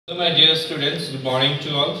Hello my dear students, good morning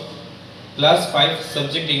to all. Class 5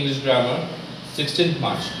 Subject English Grammar 16th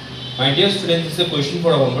March. My dear students, this is a question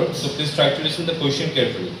for homework, so please try to listen to the question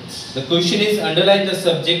carefully. The question is underline the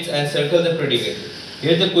subjects and circle the predicate.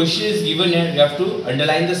 Here the question is given and you have to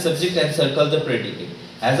underline the subject and circle the predicate.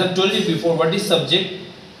 As I have told you before, what is subject?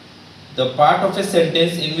 The part of a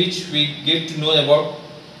sentence in which we get to know about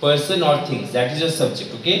person or things, that is a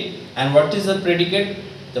subject, okay? And what is the predicate?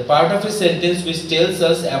 The part of a sentence which tells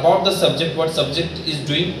us about the subject, what subject is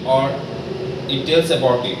doing or it tells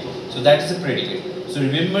about it. So that is a predicate. So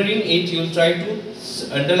remembering it, you will try to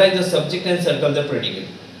underline the subject and circle the predicate.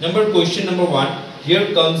 Question number 1,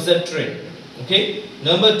 here comes the train. Okay.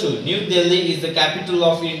 Number 2, New Delhi is the capital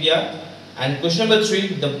of India. And question number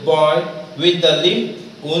 3, the boy with the limp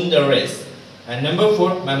won the race. And number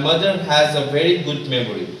 4, my mother has a very good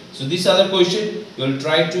memory. So these are the questions you will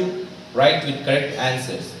try to write with correct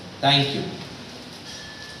answers. Thank you.